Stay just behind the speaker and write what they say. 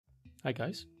Hi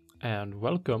guys, and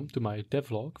welcome to my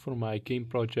devlog for my game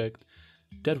project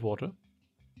Deadwater.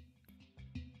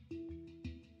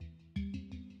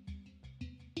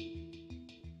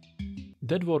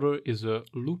 Deadwater is a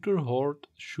looter horde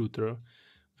shooter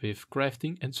with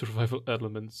crafting and survival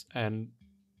elements, and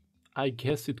I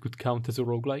guess it could count as a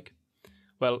roguelike.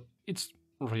 Well, it's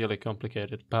really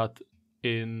complicated, but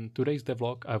in today's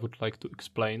devlog I would like to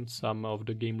explain some of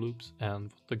the game loops and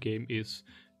what the game is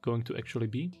going to actually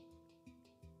be.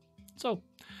 So,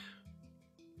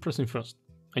 first thing first,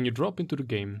 when you drop into the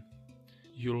game,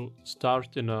 you'll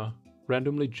start in a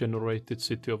randomly generated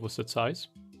city of a set size,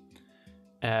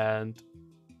 and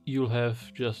you'll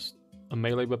have just a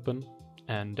melee weapon,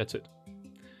 and that's it.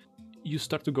 You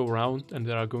start to go around, and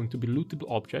there are going to be lootable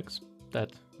objects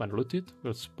that, when looted,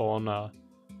 will spawn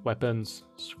weapons,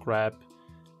 scrap,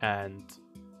 and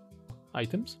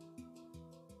items.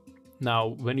 Now,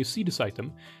 when you see this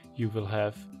item, you will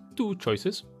have two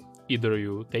choices. Either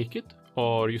you take it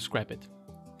or you scrap it.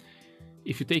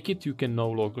 If you take it, you can no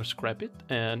longer scrap it,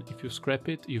 and if you scrap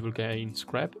it, you will gain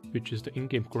scrap, which is the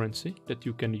in-game currency that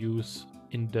you can use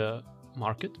in the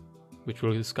market, which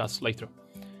we'll discuss later.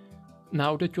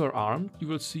 Now that you are armed, you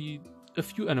will see a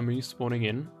few enemies spawning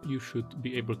in. You should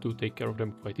be able to take care of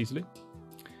them quite easily.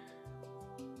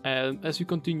 And as you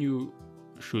continue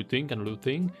shooting and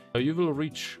looting, you will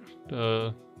reach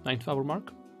the 9th hour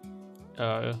mark.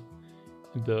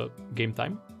 The game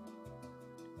time.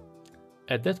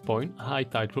 At that point, high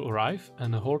tide will arrive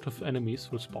and a horde of enemies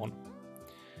will spawn.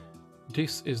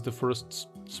 This is the first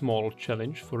small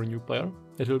challenge for a new player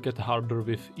that will get harder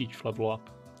with each level up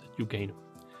that you gain.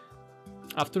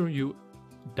 After you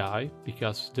die,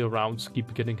 because the rounds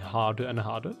keep getting harder and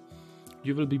harder,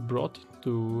 you will be brought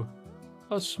to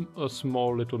a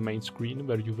small little main screen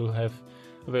where you will have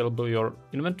available your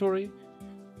inventory,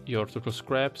 your total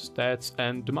scrap, stats,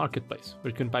 and the marketplace,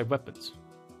 where you can buy weapons.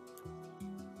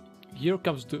 Here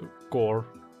comes the core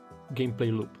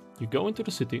gameplay loop. You go into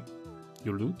the city,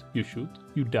 you loot, you shoot,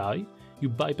 you die, you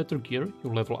buy better gear,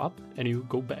 you level up, and you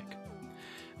go back.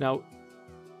 Now,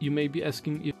 you may be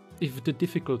asking if the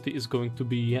difficulty is going to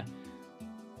be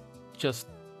just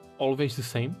always the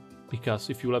same,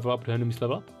 because if you level up, the enemies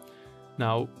level up.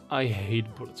 Now, I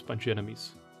hate bullet sponge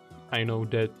enemies. I know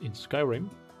that in Skyrim,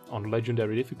 on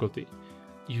legendary difficulty,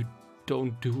 you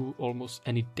don't do almost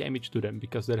any damage to them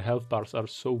because their health bars are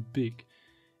so big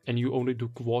and you only do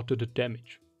quarter the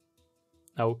damage.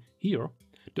 Now here,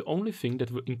 the only thing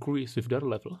that will increase with their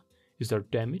level is their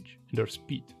damage and their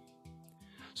speed.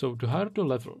 So the higher the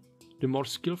level, the more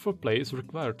skillful play is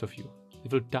required of you. They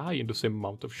will die in the same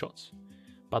amount of shots.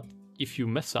 But if you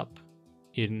mess up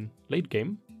in late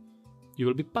game, you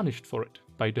will be punished for it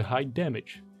by the high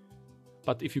damage.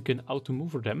 But if you can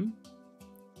outmaneuver them,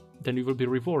 then you will be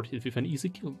rewarded with an easy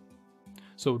kill.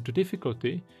 So the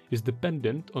difficulty is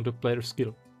dependent on the player's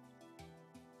skill.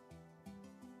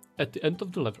 At the end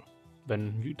of the level,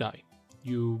 when you die,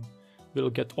 you will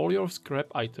get all your scrap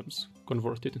items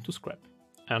converted into scrap,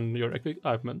 and your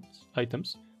equipment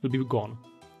items will be gone.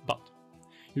 But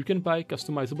you can buy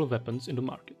customizable weapons in the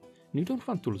market, and you don't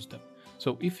want to lose them.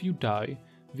 So if you die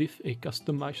with a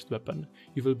customized weapon,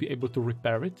 you will be able to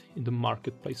repair it in the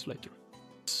marketplace later.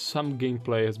 Some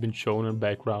gameplay has been shown in the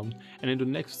background, and in the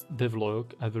next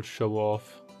devlog I will show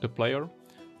off the player,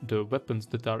 the weapons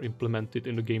that are implemented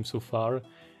in the game so far,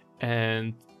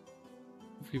 and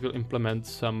we will implement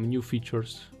some new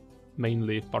features,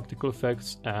 mainly particle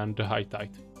effects and the high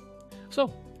tide.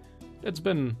 So, that's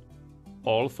been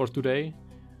all for today.